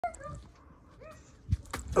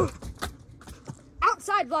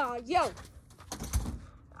Outside vlog, yo.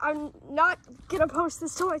 I'm not gonna post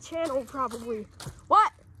this to my channel probably.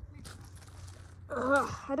 What?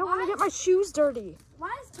 I don't want to get my shoes dirty.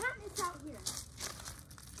 Why is Katniss out here?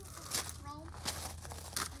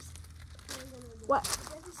 What?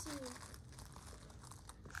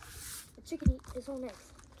 A chicken is on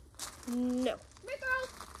next. No. Hey, girls!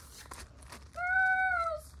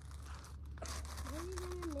 Girls! Why are you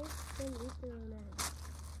gonna make them eat their own eggs?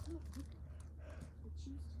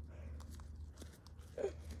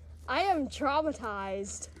 I am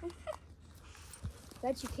traumatized.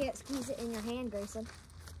 Bet you can't squeeze it in your hand, Grayson.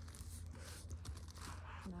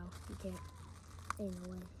 No, you can't. Ain't no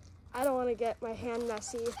way. I don't want to get my hand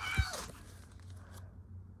messy. Can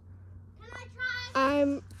I try?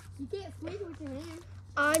 You can't squeeze it with your hand.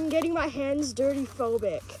 I'm getting my hands dirty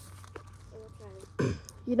phobic.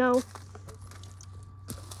 You know?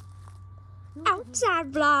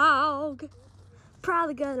 Outside vlog.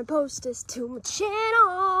 Probably gonna post this to my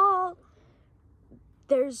channel.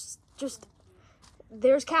 There's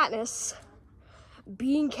Katniss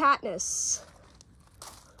being Katniss.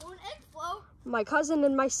 Oh, an egg flow. My cousin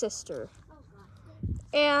and my sister. Oh, God.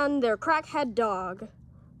 And their crackhead dog.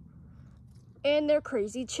 And their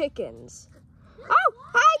crazy chickens. Oh,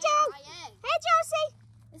 hi, Joe. Hey, Josie.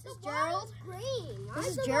 This is Gerald. Green.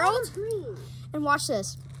 This is Gerald. Green. And watch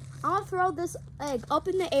this. I'm gonna throw this egg up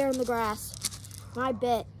in the air in the grass. And I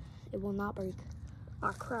bet it will not break.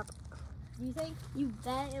 Oh, crap. Do you think? You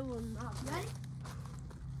bet it will not. Ready?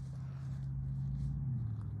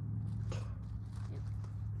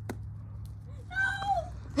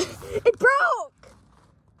 No! It broke!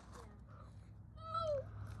 No!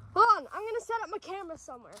 Hold on, I'm gonna set up my camera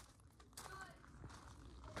somewhere.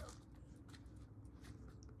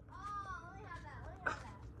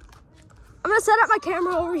 I'm gonna set up my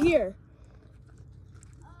camera over here.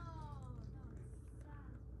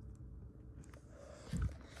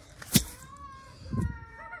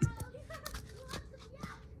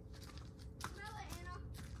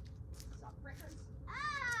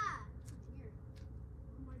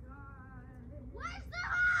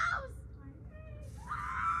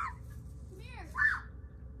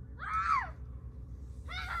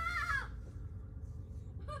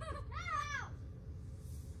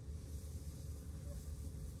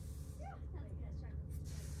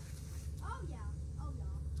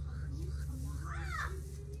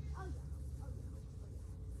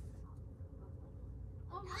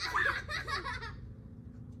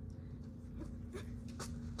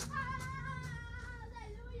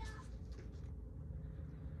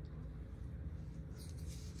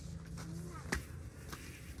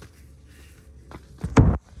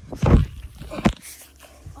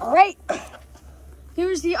 All right,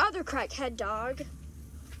 here's the other crackhead dog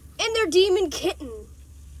and their demon kitten.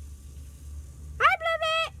 Hi,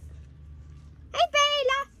 Bluebit. Hey,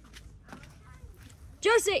 Bella.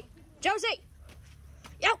 Josie.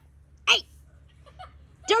 Yo. Hey.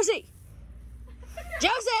 Josie.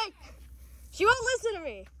 She won't listen to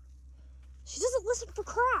me. She doesn't listen for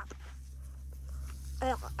crap.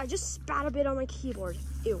 I just spat a bit on my keyboard.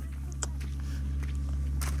 Ew.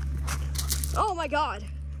 Oh my God.